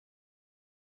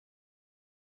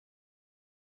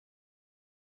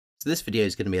So this video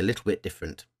is going to be a little bit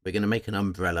different. We're going to make an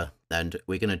umbrella and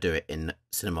we're going to do it in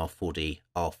Cinema 4D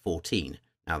R14.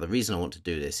 Now the reason I want to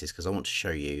do this is because I want to show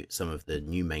you some of the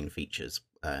new main features,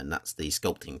 and that's the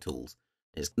sculpting tools.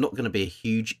 It's not going to be a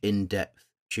huge in-depth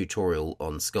tutorial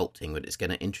on sculpting, but it's going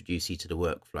to introduce you to the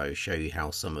workflow, show you how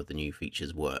some of the new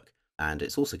features work, and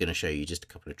it's also going to show you just a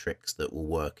couple of tricks that will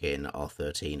work in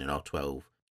R13 and R12.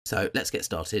 So let's get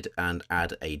started and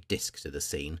add a disk to the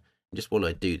scene. Just while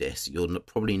I do this, you're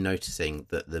probably noticing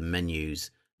that the menus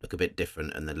look a bit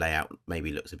different and the layout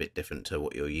maybe looks a bit different to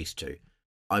what you're used to.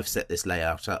 I've set this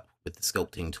layout up with the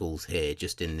sculpting tools here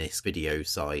just in this video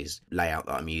size layout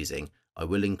that I'm using. I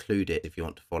will include it if you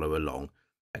want to follow along.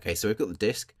 Okay, so we've got the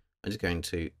disk. I'm just going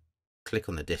to click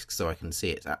on the disk so I can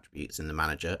see its attributes in the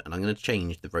manager, and I'm going to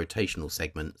change the rotational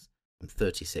segments from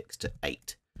 36 to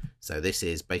 8. So this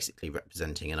is basically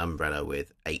representing an umbrella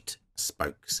with 8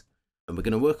 spokes. And we're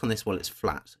going to work on this while it's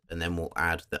flat, and then we'll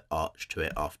add the arch to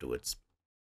it afterwards.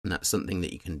 And that's something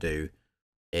that you can do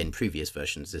in previous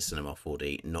versions of Cinema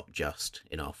 4D, not just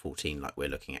in R14 like we're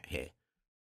looking at here.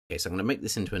 Okay, so I'm going to make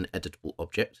this into an editable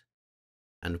object.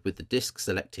 And with the disk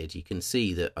selected, you can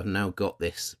see that I've now got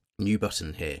this new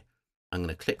button here. I'm going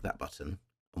to click that button,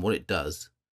 and what it does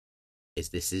is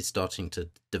this is starting to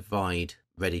divide,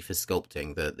 ready for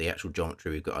sculpting, the actual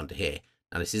geometry we've got under here.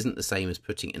 Now this isn't the same as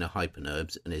putting in a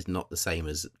HyperNURBS, and is not the same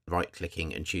as right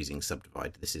clicking and choosing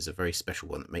subdivide. This is a very special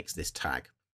one that makes this tag.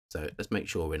 So let's make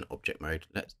sure we're in object mode.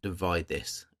 Let's divide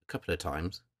this a couple of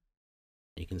times.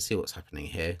 You can see what's happening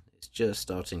here. It's just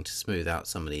starting to smooth out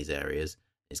some of these areas.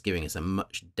 It's giving us a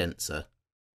much denser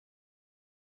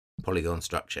polygon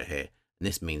structure here. And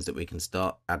this means that we can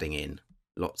start adding in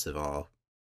lots of our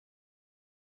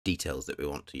details that we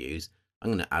want to use.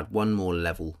 I'm going to add one more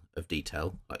level of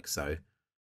detail like so.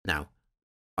 Now,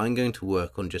 I'm going to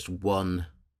work on just one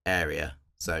area,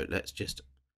 so let's just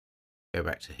go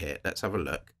back to here. Let's have a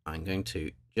look. I'm going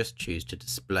to just choose to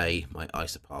display my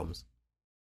isopalms,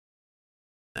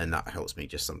 and that helps me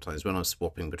just sometimes when I'm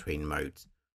swapping between modes.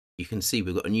 You can see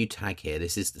we've got a new tag here.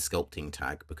 This is the sculpting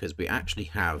tag because we actually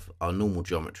have our normal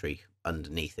geometry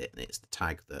underneath it, and it's the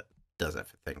tag that does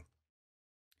everything.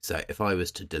 So if I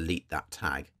was to delete that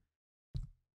tag,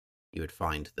 you would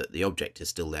find that the object is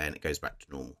still there and it goes back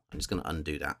to normal. I'm just going to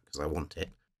undo that because I want it.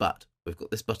 But we've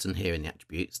got this button here in the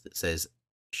attributes that says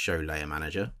Show Layer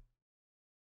Manager.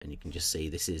 And you can just see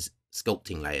this is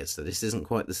sculpting layers. So this isn't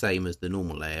quite the same as the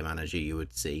normal layer manager you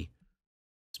would see.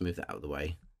 Let's move that out of the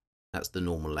way. That's the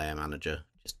normal layer manager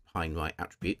just behind my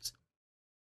attributes.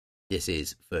 This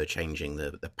is for changing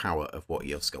the power of what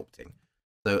you're sculpting.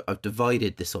 So I've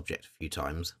divided this object a few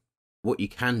times. What you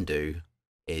can do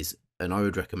is, and I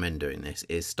would recommend doing this,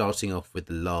 is starting off with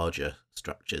the larger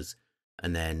structures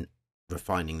and then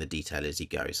refining the detail as you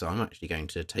go. So I'm actually going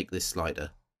to take this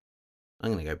slider.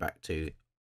 I'm going to go back to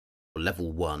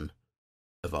level 1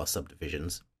 of our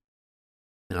subdivisions.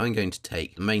 And I'm going to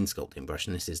take the main sculpting brush,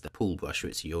 and this is the pool brush,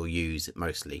 which you'll use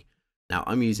mostly. Now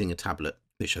I'm using a tablet,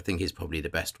 which I think is probably the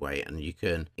best way, and you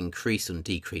can increase and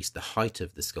decrease the height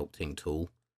of the sculpting tool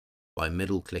by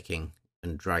middle clicking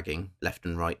and dragging left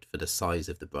and right for the size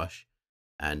of the brush,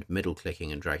 and middle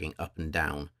clicking and dragging up and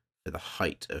down for the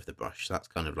height of the brush. So that's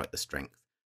kind of like the strength.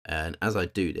 And as I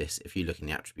do this, if you look in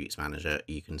the attributes manager,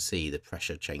 you can see the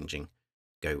pressure changing.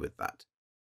 Go with that.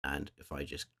 And if I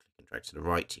just click and drag to the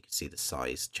right, you can see the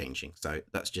size changing. So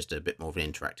that's just a bit more of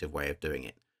an interactive way of doing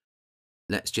it.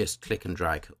 Let's just click and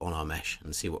drag on our mesh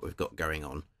and see what we've got going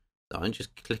on. So I'm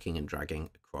just clicking and dragging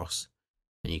across,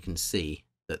 and you can see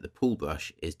that the pool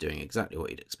brush is doing exactly what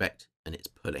you'd expect, and it's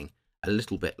pulling a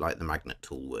little bit like the magnet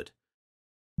tool would.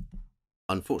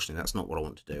 Unfortunately, that's not what I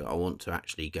want to do. I want to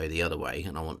actually go the other way,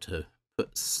 and I want to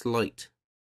put slight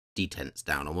detents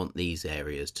down. I want these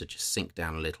areas to just sink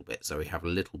down a little bit, so we have a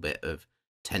little bit of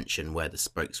tension where the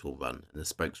spokes will run, and the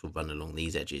spokes will run along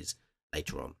these edges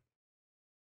later on.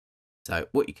 So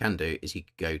what you can do is you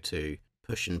can go to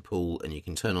push and pull, and you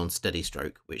can turn on steady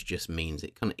stroke, which just means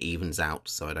it kind of evens out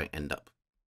so I don't end up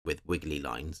with wiggly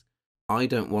lines. I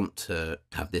don't want to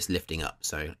have this lifting up,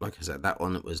 so like I said, that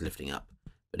one was lifting up,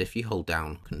 but if you hold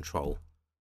down Control,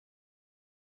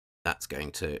 that's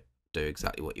going to do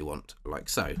exactly what you want, like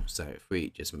so. So if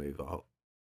we just move our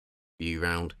view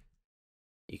round,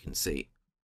 you can see,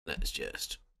 let's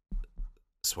just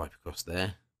swipe across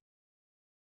there.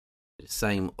 The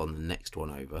same on the next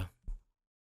one over,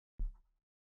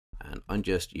 and I'm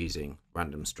just using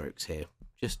random strokes here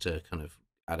just to kind of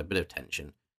add a bit of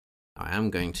tension. I am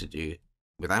going to do,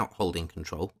 without holding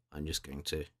Control, I'm just going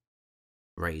to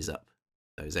raise up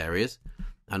those areas.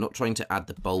 I'm not trying to add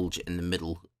the bulge in the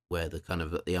middle where the kind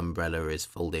of the umbrella is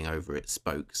folding over its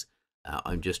spokes.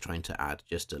 I'm just trying to add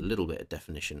just a little bit of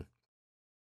definition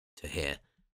to here.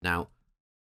 Now,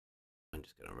 I'm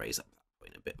just going to raise up that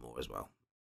point a bit more as well.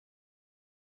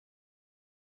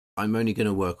 I'm only going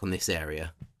to work on this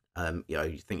area.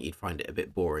 You think you'd find it a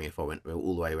bit boring if I went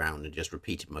all the way around and just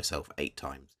repeated myself 8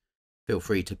 times. Feel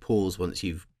free to pause once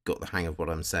you've got the hang of what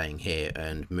I'm saying here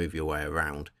and move your way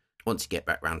around. Once you get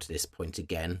back round to this point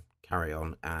again, carry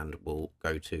on and we'll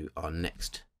go to our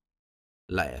next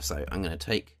layer. So I'm going to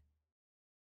take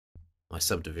my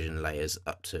subdivision layers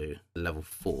up to level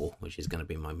 4, which is going to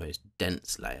be my most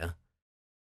dense layer.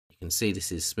 You can see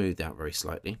this is smoothed out very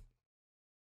slightly.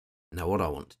 Now what I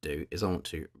want to do is I want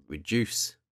to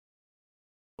reduce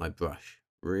my brush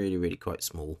really quite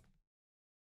small,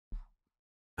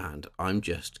 and I'm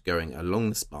just going along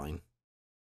the spine.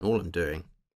 All I'm doing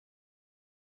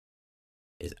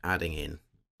is adding in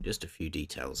just a few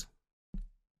details.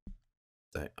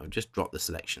 So I've just dropped the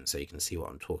selection so you can see what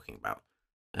I'm talking about.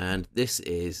 And this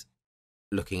is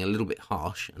looking a little bit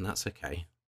harsh, and that's okay.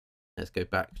 Let's go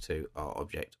back to our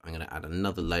object. I'm going to add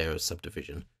another layer of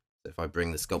subdivision. So if I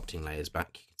bring the sculpting layers back,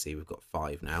 you can see we've got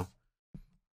 5 now.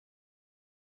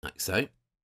 Like so.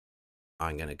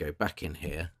 I'm going to go back in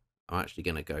here. I'm actually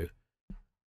going to go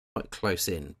quite close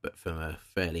in, but from a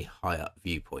fairly high up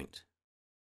viewpoint.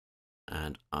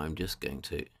 And I'm just going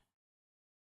to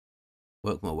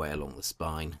work my way along the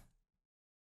spine.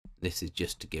 This is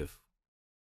just to give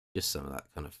just some of that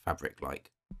kind of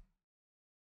fabric-like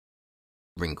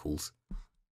wrinkles.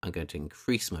 I'm going to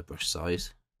increase my brush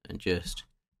size and just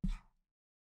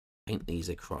paint these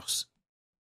across.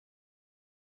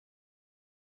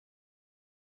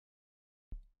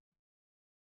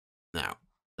 Now,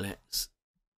 I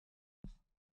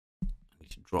need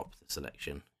to drop the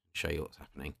selection and show you what's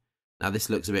happening. Now this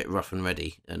looks a bit rough and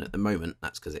ready, and at the moment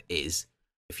that's because it is.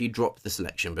 If you drop the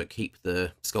selection but keep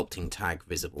the sculpting tag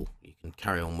visible, you can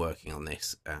carry on working on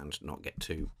this and not get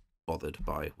too bothered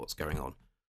by what's going on.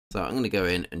 So I'm going to go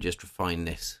in and just refine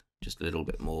this just a little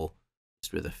bit more,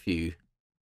 just with a few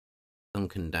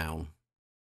sunken down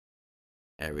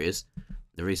areas.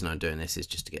 The reason I'm doing this is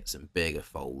just to get some bigger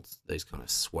folds, those kind of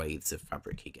swathes of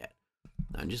fabric you get.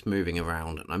 I'm just moving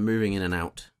around, and I'm moving in and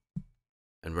out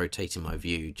and rotating my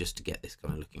view just to get this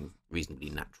kind of looking reasonably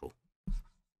natural.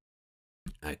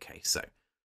 Okay, so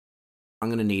I'm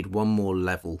going to need one more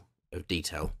level of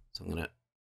detail. So I'm going to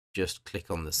just click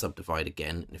on the subdivide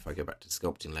again, and if I go back to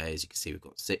sculpting layers, you can see we've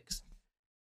got 6.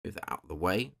 Move that out of the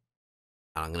way,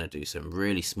 and I'm going to do some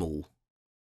really small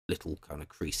little kind of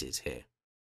creases here,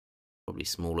 probably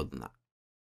smaller than that.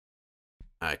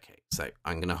 Okay, so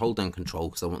I'm going to hold down control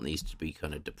because I want these to be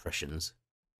kind of depressions.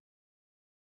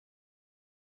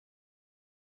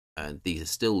 And these are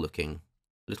still looking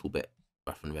a little bit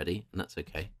rough and ready, and that's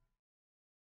okay.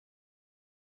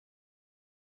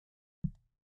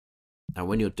 Now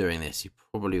when you're doing this, you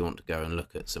probably want to go and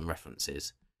look at some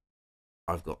references.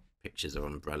 I've got pictures of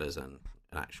umbrellas and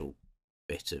an actual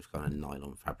bit of kind of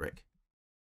nylon fabric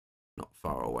not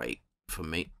far away from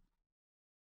me.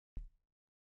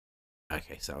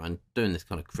 Okay, so I'm doing this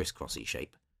kind of crisscrossy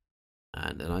shape,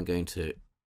 and then I'm going to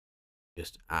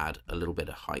just add a little bit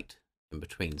of height in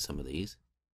between some of these.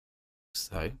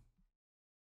 So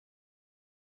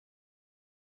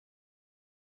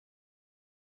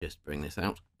just bring this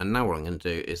out, and now what I'm going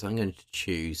to do is I'm going to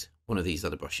choose one of these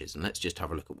other brushes, and let's just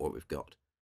have a look at what we've got.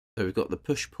 So we've got the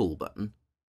push-pull button,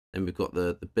 then we've got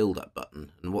the build-up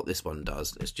button, and what this one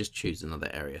does, let's just choose another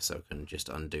area so I can just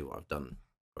undo what I've done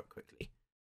quite quickly.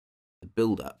 The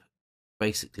build-up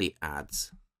basically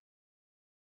adds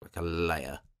like a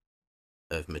layer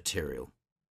of material,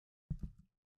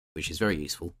 which is very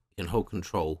useful. You can hold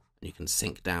control and you can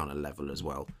sink down a level as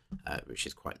well, which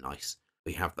is quite nice.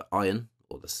 We have the iron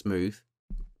or the smooth.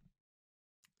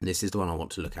 This is the one I want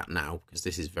to look at now because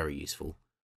this is very useful.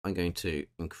 I'm going to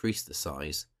increase the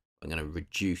size. I'm going to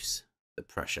reduce the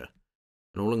pressure.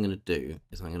 And all I'm going to do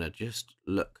is I'm going to just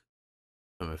look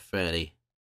from a fairly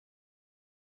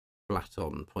flat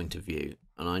on point of view,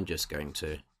 and I'm just going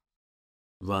to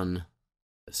run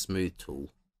the smooth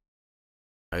tool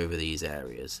over these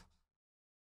areas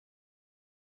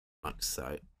like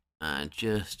so, and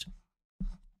just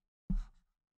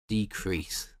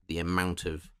decrease the amount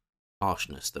of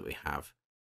harshness that we have.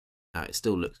 Now it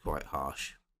still looks quite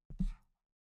harsh,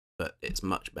 but it's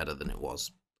much better than it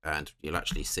was, and you'll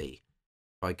actually see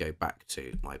if I go back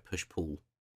to my push-pull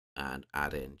and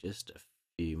add in just a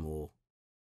few more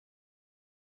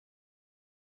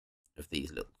of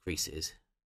these little creases.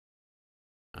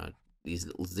 These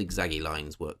little zigzaggy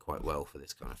lines work quite well for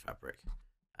this kind of fabric.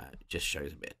 It just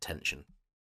shows a bit of tension.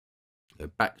 Go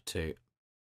back to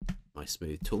my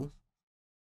smooth tool,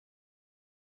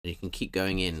 And you can keep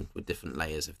going in with different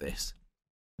layers of this.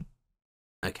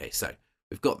 Okay, so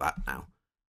we've got that now.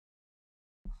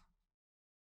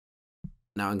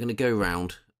 Now I'm going to go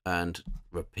around and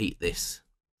repeat this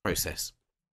process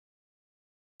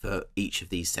for each of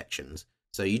these sections.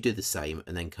 So you do the same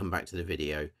and then come back to the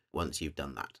video once you've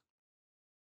done that.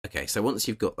 Okay, so once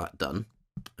you've got that done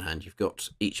and you've got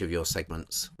each of your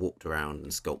segments walked around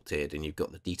and sculpted and you've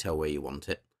got the detail where you want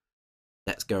it,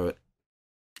 let's go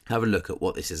have a look at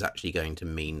what this is actually going to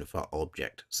mean for our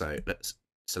object. So let's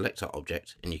select our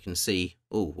object and you can see,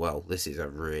 oh, well, this is a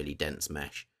really dense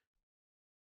mesh.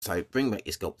 So bring back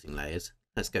your sculpting layers.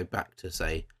 Let's go back to,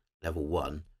 say, level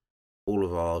 1. All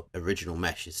of our original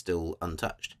mesh is still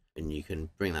untouched. And you can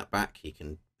bring that back. You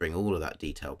can bring all of that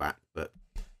detail back. But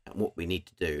what we need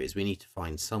to do is we need to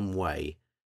find some way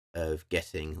of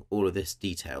getting all of this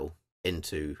detail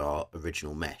into our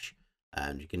original mesh.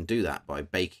 And you can do that by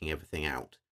baking everything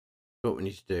out. What we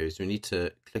need to do is we need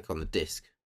to click on the disk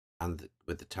and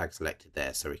with the tag selected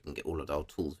there so we can get all of our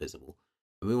tools visible.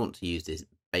 And we want to use this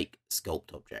bake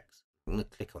sculpt objects. I'm going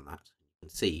to click on that. You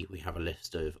can see we have a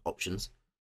list of options.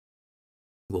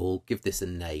 We'll give this a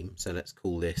name. So let's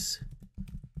call this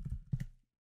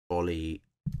Bolly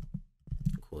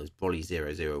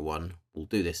 001. We'll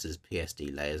do this as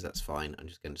PSD layers. That's fine. I'm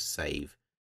just going to save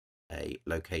a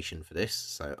location for this.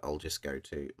 So I'll just go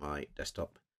to my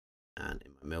desktop and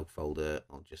in my milk folder,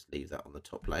 I'll just leave that on the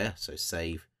top layer. So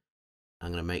save.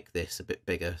 I'm going to make this a bit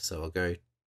bigger. So I'll go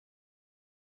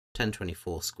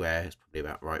 1024 square is probably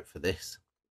about right for this,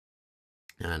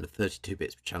 and 32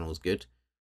 bits per channel is good.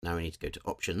 Now we need to go to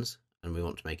options and we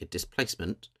want to make a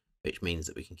displacement, which means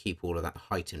that we can keep all of that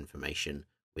height information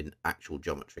with actual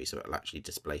geometry, so it'll actually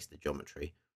displace the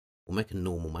geometry. We'll make a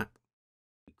normal map.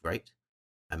 Great.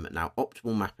 Now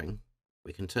optimal mapping,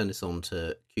 we can turn this on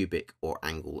to cubic or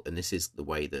angle, and this is the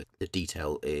way that the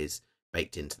detail is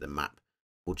baked into the map.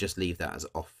 We'll just leave that as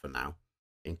off for now.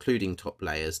 Including top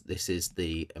layers, this is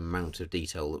the amount of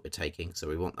detail that we're taking, so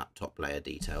we want that top layer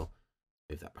detail.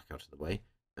 Move that back out of the way,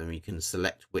 and we can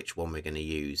select which one we're going to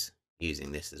use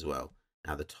using this as well.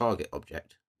 Now the target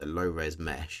object, the low res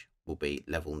mesh, will be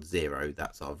level 0.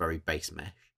 That's our very base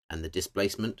mesh, and the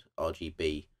displacement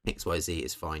RGB XYZ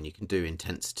is fine. You can do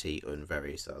intensity and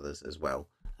various others as well.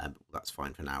 That's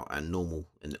fine for now, and normal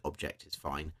in the object is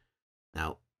fine.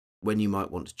 Now when you might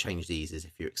want to change these is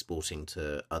if you're exporting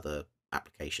to other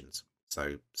applications.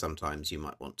 So sometimes you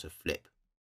might want to flip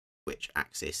which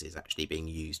axis is actually being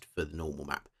used for the normal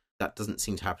map. That doesn't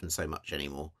seem to happen so much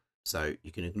anymore, so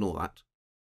you can ignore that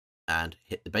and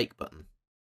hit the bake button.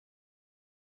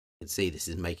 You can see this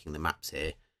is making the maps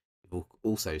here. You'll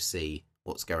also see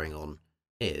what's going on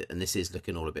here, and this is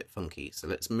looking all a bit funky. So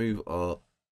let's move our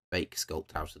bake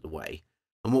sculpt out of the way,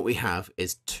 and what we have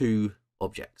is two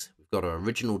objects. We've got our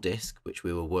original disk, which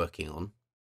we were working on,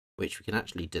 which we can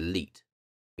actually delete.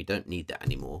 We don't need that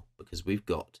anymore because we've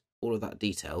got all of that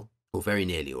detail, or very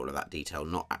nearly all of that detail,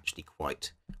 not actually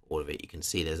quite all of it. You can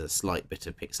see there's a slight bit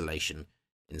of pixelation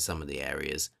in some of the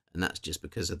areas, and that's just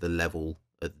because of the level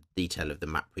of detail of the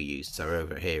map we used. So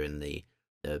over here in the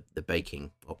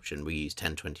baking option, we use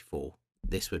 1024.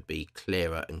 This would be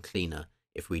clearer and cleaner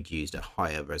if we'd used a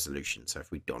higher resolution. So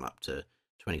if we'd gone up to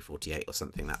 2048 or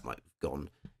something, that might have gone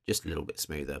just a little bit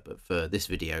smoother, but for this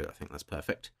video I think that's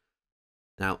perfect.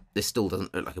 Now this still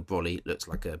doesn't look like a brolly, it looks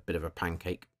like a bit of a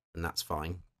pancake, and that's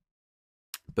fine.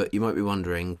 But you might be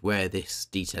wondering where this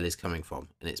detail is coming from,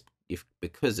 and it's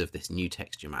because of this new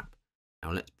texture map.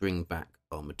 Now let's bring back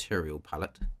our material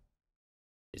palette.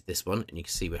 It's this one, and you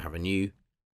can see we have a new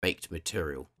baked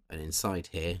material, and inside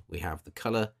here we have the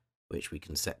color, which we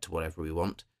can set to whatever we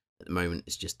want. At the moment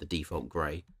it's just the default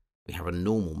grey. We have a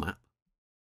normal map,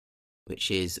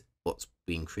 which is what's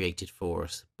being created for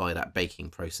us by that baking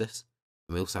process.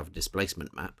 And we also have a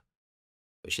displacement map,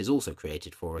 which is also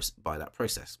created for us by that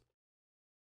process.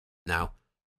 Now,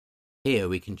 here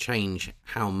we can change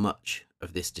how much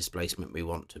of this displacement we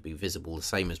want to be visible, the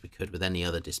same as we could with any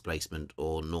other displacement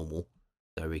or normal.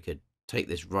 So we could take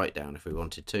this right down if we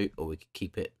wanted to, or we could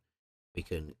keep it. We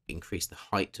can increase the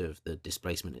height of the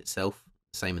displacement itself.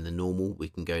 Same in the normal, we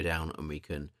can go down and we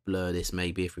can blur this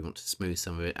maybe if we want to smooth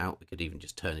some of it out. We could even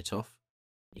just turn it off.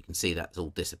 You can see that's all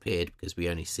disappeared because we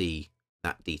only see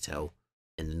that detail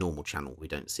in the normal channel. We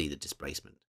don't see the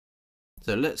displacement.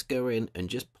 So let's go in and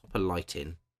just pop a light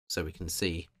in so we can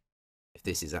see if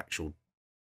this is actual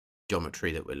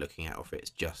geometry that we're looking at or if it's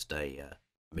just a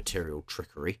material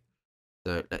trickery.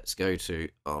 So let's go to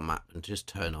our map and just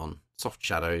turn on soft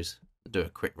shadows and do a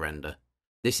quick render.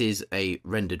 This is a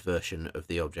rendered version of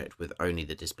the object with only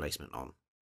the displacement on.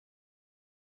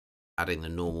 Adding the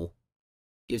normal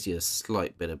gives you a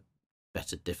slight bit of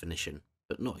better definition,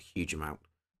 but not a huge amount.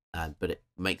 But it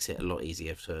makes it a lot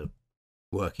easier to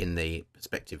work in the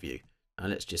perspective view. Now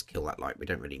let's just kill that light. We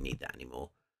don't really need that anymore.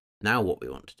 Now what we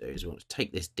want to do is we want to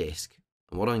take this disk,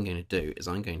 and what I'm going to do is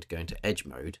I'm going to go into edge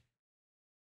mode,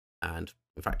 and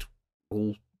in fact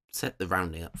we'll set the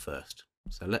rounding up first.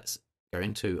 So let's go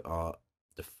into our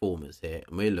deformers here,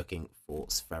 and we're looking for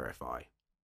spherify.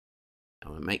 I'm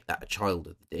going to make that a child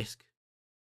of the disk.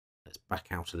 Let's back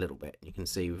out a little bit, and you can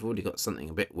see we've already got something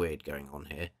a bit weird going on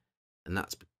here, and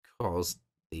that's because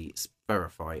the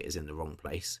spherify is in the wrong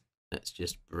place. Let's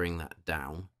just bring that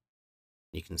down.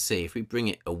 You can see if we bring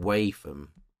it away from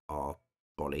our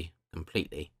brolly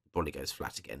completely, the brolly goes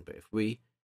flat again. But if we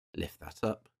lift that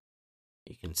up,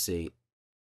 you can see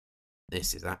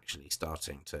this is actually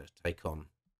starting to take on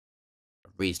a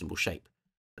reasonable shape.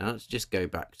 Now let's just go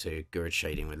back to grid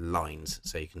shading with lines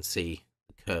so you can see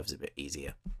the curves a bit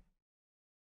easier.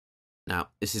 Now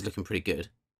this is looking pretty good.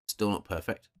 Still not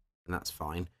perfect, and that's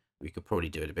fine. We could probably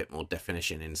do it a bit more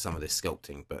definition in some of this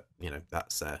sculpting, but you know,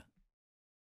 that's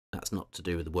not to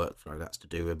do with the workflow, that's to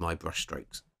do with my brush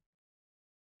strokes.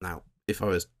 Now, if I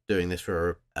was doing this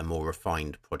for a more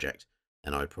refined project,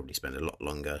 then I'd probably spend a lot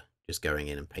longer just going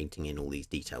in and painting in all these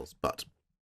details, but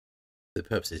for the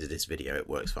purposes of this video, it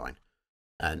works fine.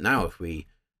 Now if we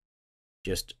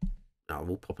just, now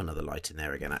we'll pop another light in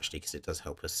there again actually, because it does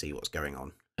help us see what's going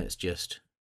on. Let's just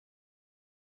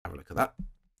have a look at that.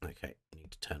 Okay, we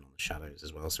need to turn on the shadows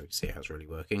as well so we can see how it's really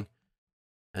working.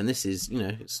 And this is, you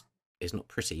know, it's not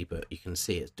pretty, but you can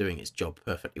see it's doing its job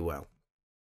perfectly well.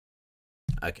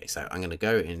 Okay, so I'm going to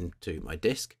go into my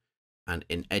disk, and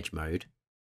in edge mode,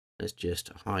 let's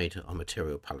just hide our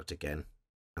material palette again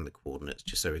and the coordinates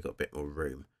just so we've got a bit more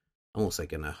room. I'm also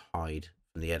going to hide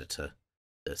from the editor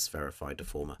the spherify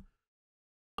deformer.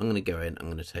 I'm going to go in, I'm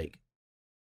going to take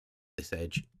this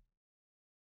edge,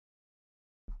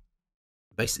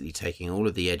 basically taking all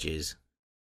of the edges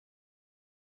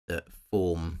that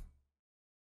form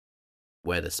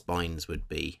where the spines would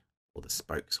be, or the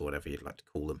spokes, or whatever you'd like to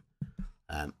call them,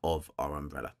 of our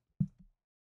umbrella.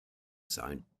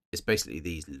 So it's basically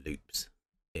these loops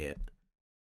here,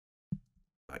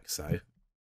 like so.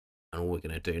 And all we're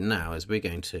going to do now is we're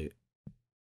going to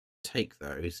take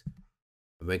those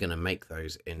and we're going to make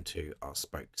those into our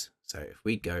spokes. So if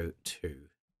we go to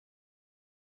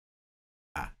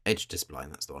edge to spline,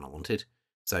 that's the one I wanted.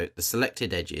 So the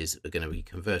selected edges are going to be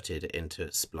converted into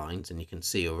splines, and you can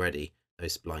see already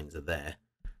those splines are there.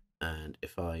 And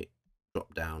if I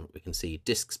drop down, we can see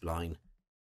disk spline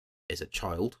is a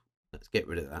child. Let's get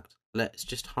rid of that. Let's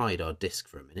just hide our disk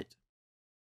for a minute.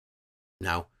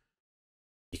 Now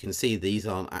you can see these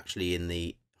aren't actually in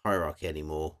the hierarchy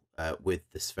anymore with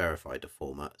the spherify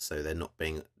deformer, so they're not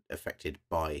being affected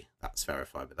by that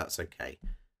spherify, but that's okay.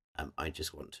 I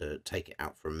just want to take it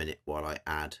out for a minute while I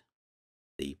add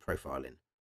the profile in.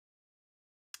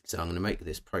 So I'm going to make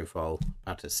this profile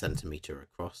about 1 centimeter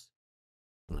across.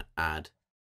 I'm going to add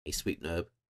a sweep nurb.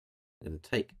 I'm going to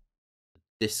take the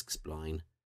disk spline,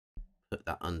 put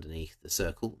that underneath the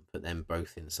circle, put them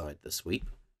both inside the sweep.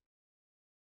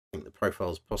 I think the profile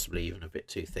is possibly even a bit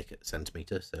too thick at 1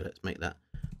 centimeter, so let's make that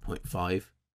 0.5,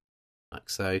 like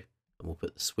so. And we'll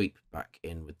put the sweep back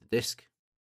in with the disk.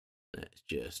 Let's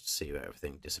just see where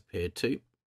everything disappeared to.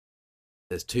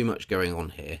 There's too much going on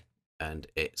here, and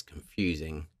it's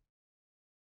confusing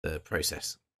the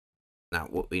process. Now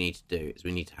what we need to do is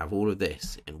we need to have all of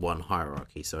this in one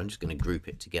hierarchy, so I'm just going to group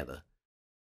it together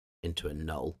into a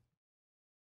null.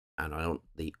 And I want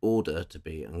the order to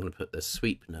be, I'm going to put the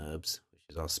sweep NURBS, which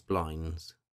is our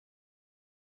splines,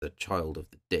 the child of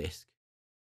the disk.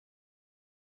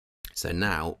 So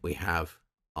now we have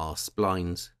our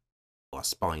splines, or our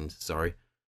spines, sorry,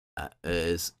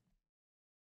 as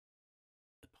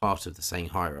part of the same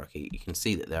hierarchy. You can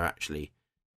see that they're actually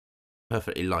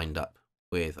perfectly lined up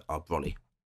with our brolly.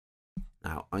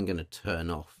 Now I'm going to turn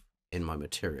off in my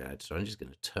material editor, I'm just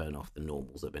going to turn off the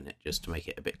normals a minute just to make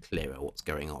it a bit clearer what's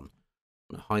going on.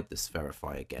 I'm going to hide the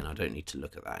spherify again, I don't need to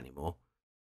look at that anymore.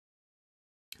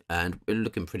 And we're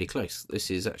looking pretty close. This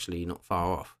is actually not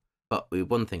far off. But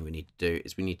one thing we need to do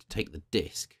is we need to take the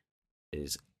disk,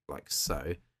 is like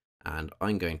so, and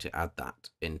I'm going to add that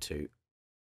into, if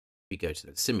you go to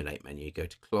the simulate menu, go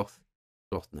to cloth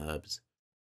NURBS,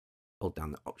 hold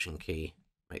down the option key,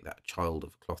 make that child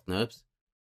of cloth NURBS.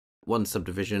 One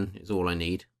subdivision is all I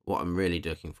need. What I'm really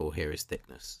looking for here is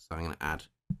thickness. So I'm going to add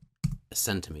 1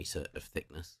 centimeter of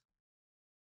thickness.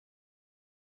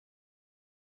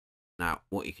 Now,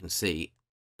 what you can see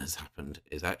has happened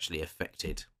is actually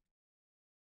affected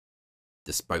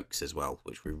the spokes as well,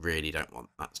 which we really don't want.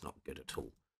 That's not good at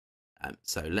all.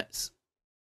 So let's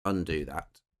undo that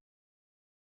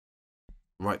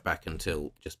right back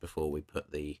until just before we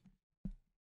put the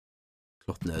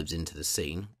cloth NURBS into the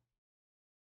scene.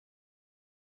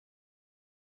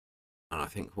 And I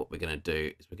think what we're going to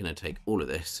do is we're going to take all of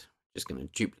this, just going to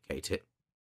duplicate it.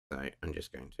 So I'm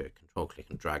just going to control click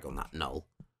and drag on that null.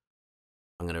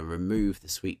 I'm going to remove the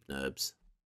sweep NURBS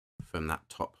from that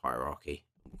top hierarchy.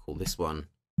 We'll call this one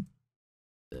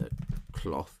the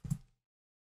cloth.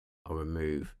 I'll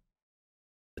remove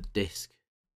the disk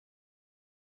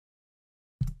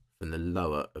from the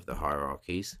lower of the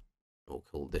hierarchies. We'll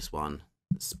call this one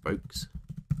the spokes.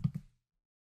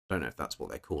 I don't know if that's what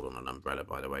they're called on an umbrella,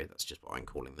 by the way. That's just what I'm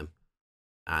calling them.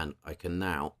 And I can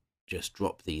now just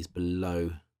drop these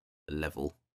below the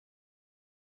level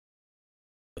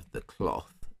of the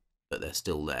cloth, but they're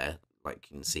still there, like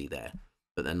you can see there,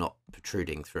 but they're not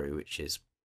protruding through, which is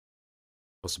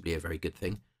possibly a very good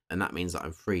thing. And that means that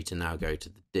I'm free to now go to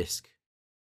the disk,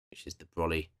 which is the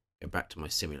Brolly, go back to my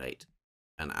simulate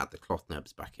and add the cloth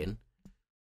NURBS back in.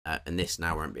 And this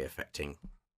now won't be affecting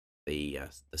the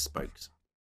spokes.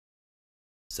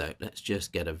 So let's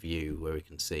just get a view where we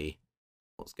can see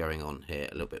what's going on here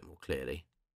a little bit more clearly.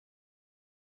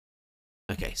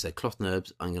 Okay, so cloth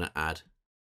NURBS, I'm going to add a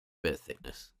bit of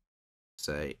thickness.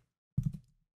 Say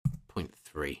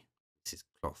 0.3. This is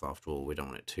cloth after all, we don't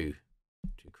want it too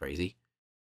crazy.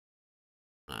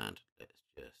 And let's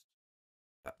just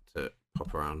that to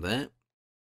pop around there.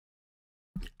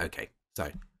 Okay, so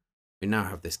we now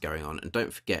have this going on, and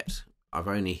don't forget, I've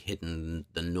only hidden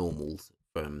the normals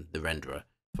from the renderer.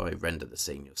 If I render the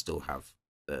scene, you'll still have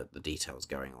the details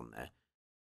going on there.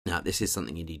 Now, this is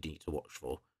something you need to watch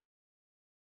for.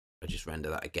 If I just render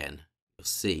that again, you'll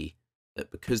see that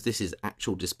because this is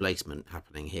actual displacement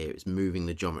happening here, it's moving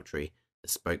the geometry, the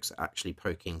spokes are actually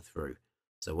poking through.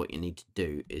 So what you need to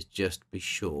do is just be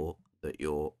sure that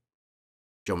your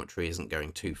geometry isn't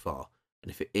going too far.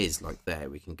 And if it is, like there,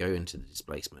 we can go into the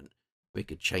displacement. We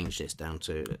could change this down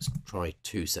to, let's try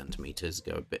 2 centimeters,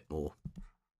 go a bit more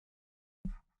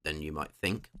than you might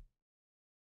think.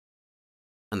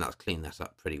 And that's cleaned that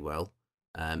up pretty well.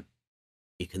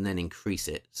 You can then increase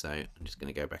it. So I'm just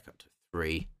going to go back up to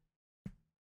 3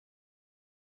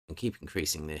 and keep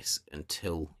increasing this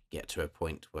until you get to a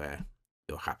point where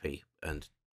you're happy, and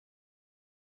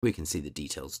we can see the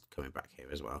details coming back here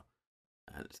as well.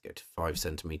 Let's go to 5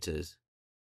 centimeters.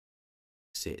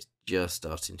 See, it's just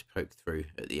starting to poke through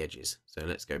at the edges. So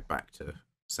let's go back to,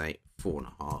 say,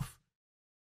 4.5.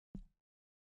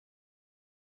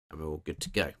 And we're all good to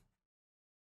go.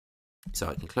 So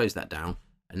I can close that down,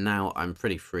 and now I'm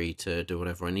pretty free to do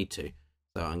whatever I need to.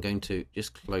 So I'm going to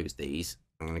just close these.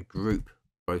 I'm going to group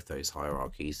both those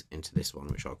hierarchies into this one,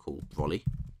 which I'll call Brolly,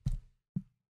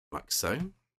 like so.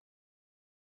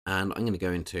 And I'm going to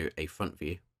go into a front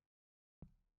view.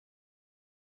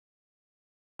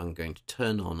 I'm going to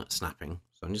turn on snapping.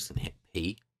 So I'm just going to hit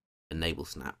P, enable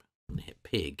snap, and hit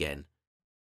P again.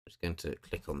 I'm just going to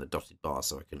click on the dotted bar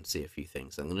so I can see a few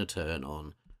things. I'm going to turn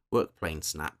on work plane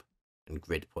snap and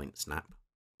grid point snap,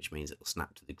 which means it will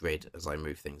snap to the grid as I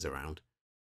move things around.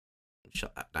 And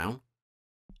shut that down.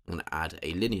 I'm going to add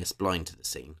a linear spline to the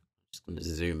scene. I'm just going to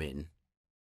zoom in.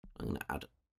 I'm going to add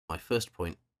my first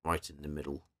point right in the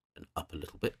middle and up a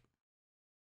little bit.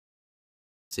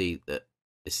 See that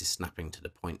this is snapping to the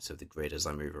points of the grid as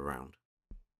I move around.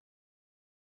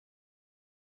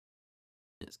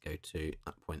 Let's go to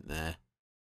that point there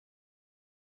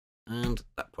and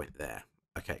that point there.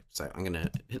 Okay, so I'm going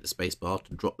to hit the space bar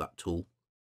to drop that tool.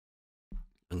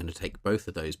 I'm going to take both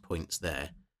of those points there.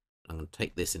 I'm going to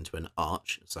take this into an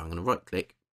arch. So I'm going to right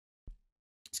click.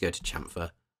 Let's go to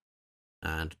chamfer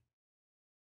and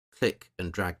click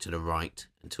and drag to the right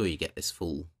until you get this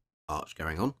full arch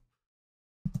going on.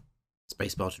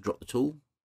 Spacebar to drop the tool.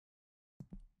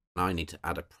 Now I need to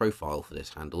add a profile for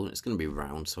this handle. It's going to be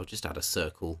round, so I'll just add a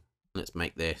circle. Let's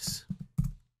make this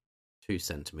 2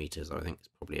 centimeters. I think it's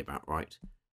probably about right.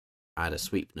 Add a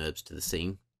sweep NURBS to the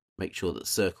scene. Make sure that the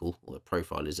circle or the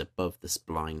profile is above the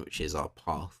spline, which is our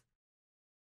path.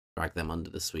 Drag them under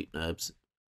the sweep NURBS.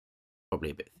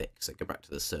 Probably a bit thick, so go back to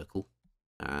the circle.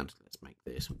 And let's make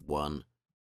this 1 a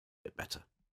bit better.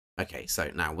 Okay,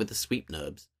 so now with the sweep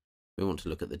NURBS, we want to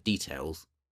look at the details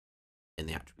in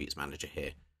the attributes manager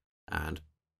here, and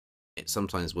it's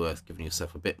sometimes worth giving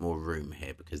yourself a bit more room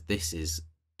here because this is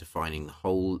defining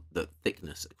the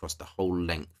thickness across the whole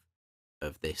length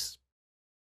of this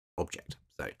object.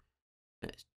 So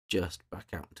let's just back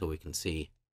out until we can see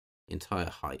the entire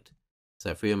height. So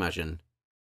if we imagine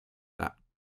that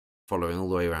following all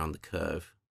the way around the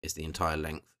curve is the entire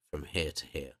length from here to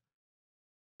here,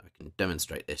 I can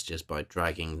demonstrate this just by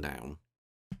dragging down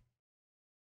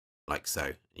like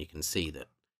so. You can see that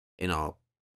in our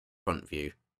front view,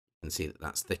 you can see that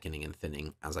that's thickening and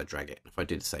thinning as I drag it. If I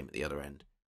do the same at the other end,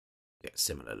 you get a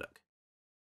similar look.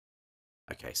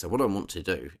 Okay, so what I want to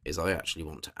do is I actually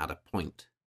want to add a point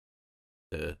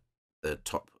to the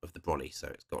top of the brolly, so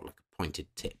it's got like a pointed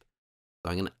tip.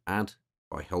 So I'm going to add,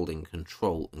 by holding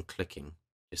Control and clicking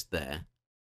just there,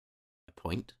 a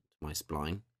point to my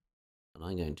spline, and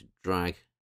I'm going to drag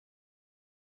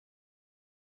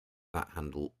that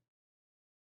handle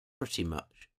pretty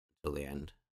much till the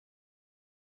end,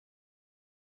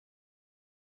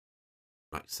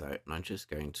 like so. And I'm just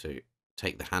going to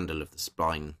take the handle of the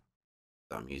spline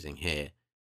that I'm using here,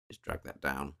 just drag that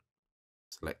down,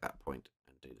 select that point,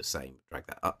 and do the same, drag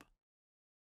that up.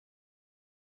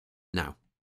 Now,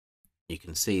 you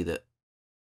can see that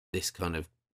this kind of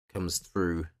comes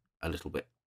through a little bit,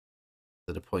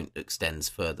 so the point extends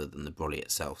further than the brolly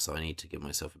itself, so I need to give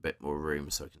myself a bit more room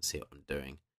so I can see what I'm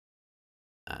doing.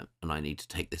 And I need to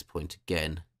take this point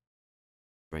again,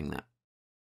 bring that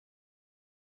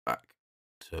back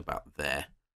to about there.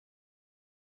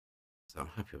 So I'm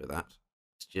happy with that.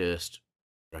 Let's just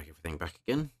drag everything back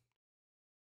again.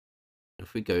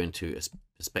 If we go into a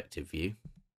perspective view,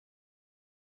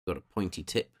 we've got a pointy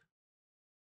tip,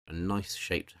 a nice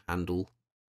shaped handle.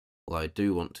 Well, I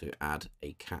do want to add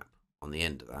a cap on the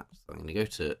end of that. So I'm going to go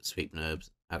to Sweep NURBS,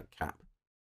 add a cap,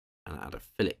 and add a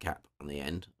fillet cap on the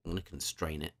end. I'm going to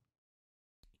constrain it.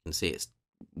 You can see it's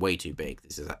way too big.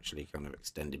 This is actually kind of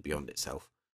extended beyond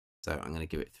itself. So I'm going to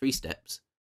give it 3 steps,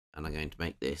 and I'm going to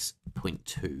make this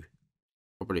 0.2,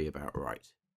 probably about right.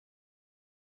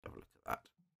 Have a look at that.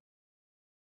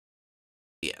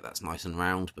 Yeah, that's nice and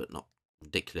round, but not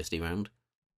ridiculously round.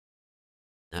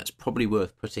 Now it's probably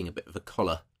worth putting a bit of a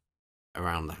collar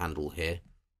around the handle here,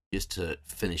 just to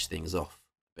finish things off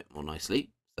a bit more nicely.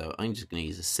 So I'm just going to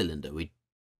use a cylinder. We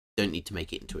don't need to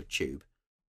make it into a tube.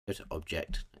 Go to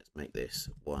Object. Let's make this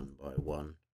 1 by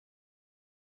 1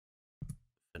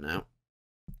 for now.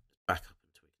 Back up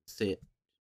until we can see it.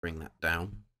 Bring that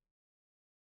down.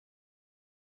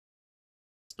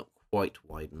 It's not quite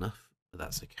wide enough, but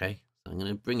that's okay. So I'm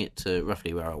going to bring it to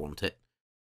roughly where I want it.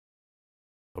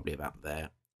 Probably about there.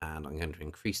 And I'm going to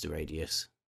increase the radius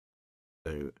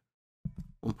to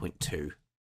 1.2.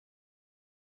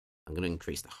 I'm going to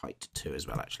increase the height to 2 as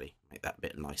well, actually. Make that a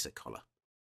bit nicer collar.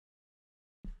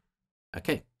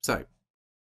 Okay, so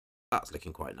that's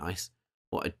looking quite nice.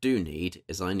 What I do need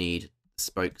is I need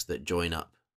spokes that join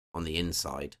up on the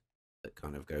inside that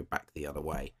kind of go back the other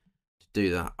way. To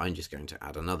do that, I'm just going to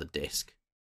add another disc.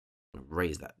 I'm going to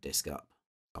raise that disc up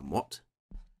somewhat.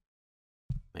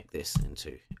 Make this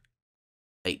into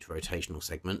 8 rotational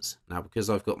segments. Now, because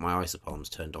I've got my isopalms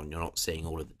turned on, you're not seeing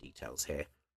all of the details here.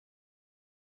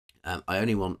 I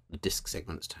only want the disc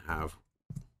segments to have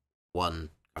one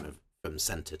kind of from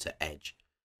center to edge,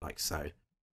 like so.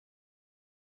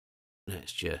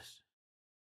 Let's just...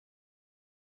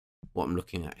 What I'm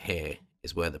looking at here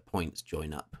is where the points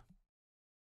join up.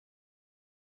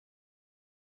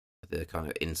 The kind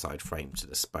of inside frame to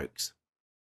the spokes.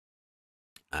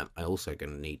 I'm also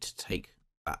going to need to take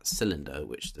that cylinder,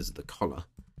 which is the collar.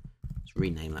 Let's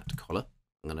rename that to collar.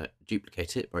 I'm going to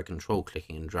duplicate it by control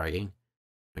clicking and dragging,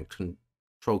 and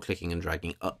control clicking and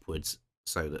dragging upwards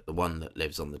so that the one that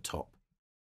lives on the top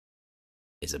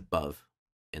is above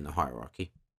in the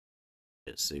hierarchy.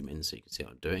 Just zoom in so you can see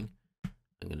what I'm doing.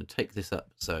 I'm going to take this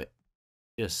up so it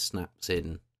just snaps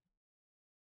in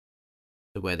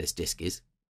to where this disc is.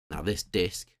 Now this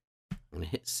disc, I'm going to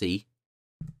hit C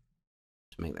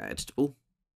to make that editable.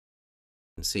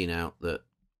 You can see now that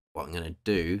what I'm going to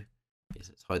do is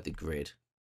let's hide the grid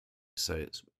so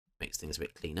it makes things a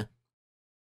bit cleaner.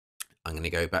 I'm going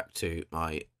to go back to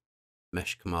my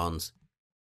mesh commands,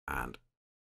 and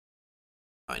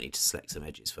I need to select some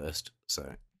edges first.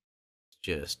 So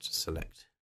just select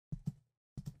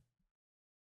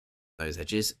those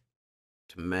edges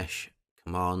to mesh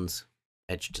commands,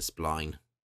 edge to spline.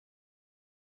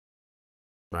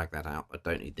 Drag that out. I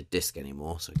don't need the disc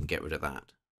anymore, so I can get rid of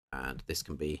that. And this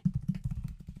can be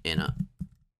inner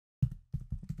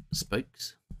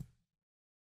spokes.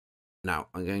 Now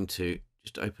I'm going to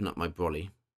just open up my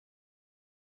brolly.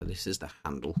 So this is the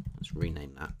handle. Let's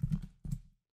rename that.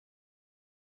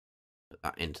 Put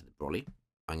that into the brolly.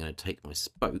 I'm going to take my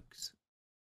spokes,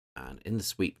 and in the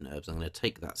Sweep NURBS, I'm going to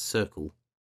take that circle.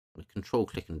 I'm going to control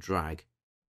click and drag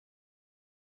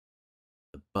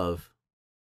above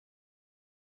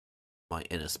my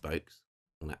inner spokes.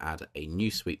 I'm going to add a new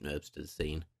Sweep NURBS to the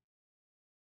scene.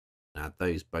 Add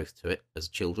those both to it as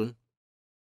children.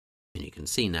 And you can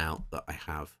see now that I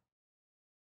have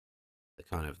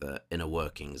kind of the inner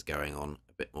workings going on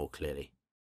a bit more clearly.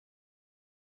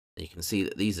 You can see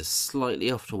that these are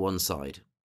slightly off to one side.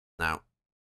 Now,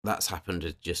 that's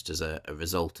happened just as a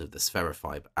result of the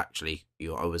spherify, but actually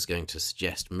I was going to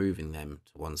suggest moving them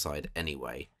to one side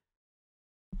anyway.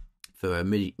 For a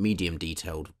medium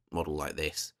detailed model like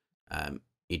this,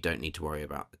 you don't need to worry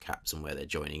about the caps and where they're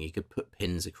joining. You could put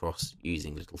pins across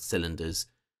using little cylinders,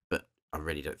 but I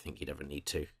really don't think you'd ever need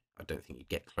to. I don't think you'd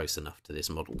get close enough to this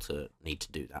model to need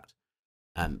to do that.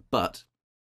 But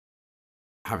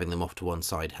having them off to one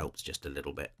side helps just a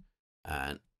little bit.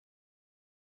 And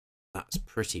that's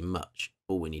pretty much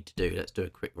all we need to do. Let's do a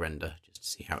quick render just to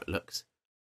see how it looks.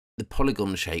 The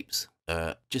polygon shapes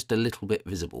are just a little bit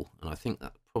visible, and I think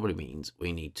that probably means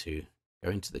we need to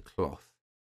go into the cloth,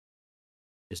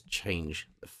 just change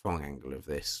the fong angle of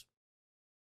this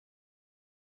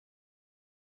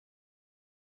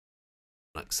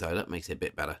like so. That makes it a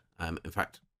bit better. In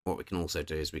fact, what we can also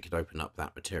do is we could open up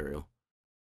that material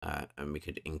and we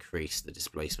could increase the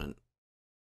displacement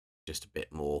just a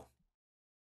bit more.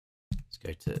 Let's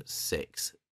go to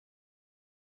 6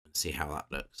 and see how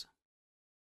that looks.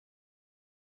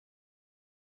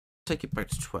 Take it back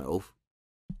to 12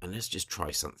 and let's just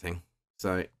try something.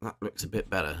 So that looks a bit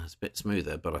better, it's a bit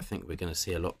smoother, but I think we're going to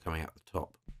see a lot coming out the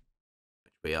top,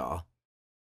 which we are.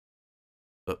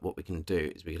 But what we can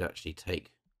do is we could actually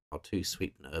take our 2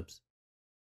 sweep NURBS.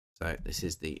 So this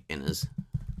is the inners.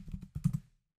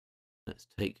 Let's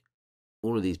take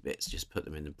all of these bits, just put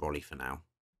them in the brolly for now.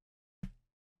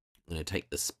 I'm going to take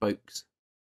the spokes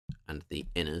and the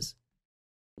inners.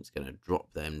 It's going to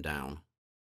drop them down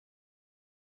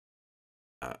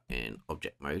in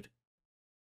object mode.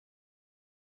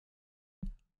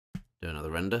 Do another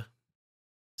render.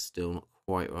 Still not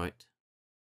quite right.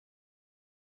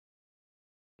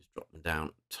 Just drop them down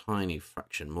a tiny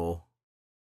fraction more.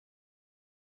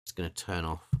 It's going to turn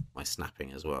off my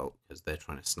snapping as well, because they're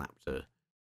trying to snap to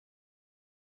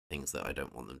things that I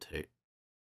don't want them to. This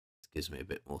gives me a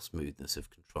bit more smoothness of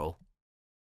control.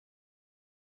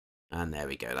 And there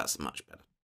we go, that's much better.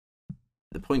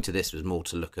 The point of this was more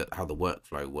to look at how the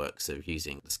workflow works of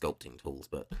using the sculpting tools,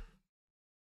 but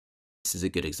this is a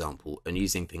good example. And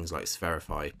using things like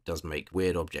spherify does make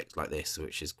weird objects like this,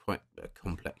 which is quite a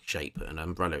complex shape. An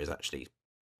umbrella is actually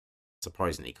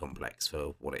surprisingly complex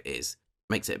for what it is.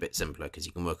 Makes it a bit simpler because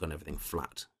you can work on everything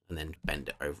flat and then bend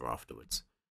it over afterwards.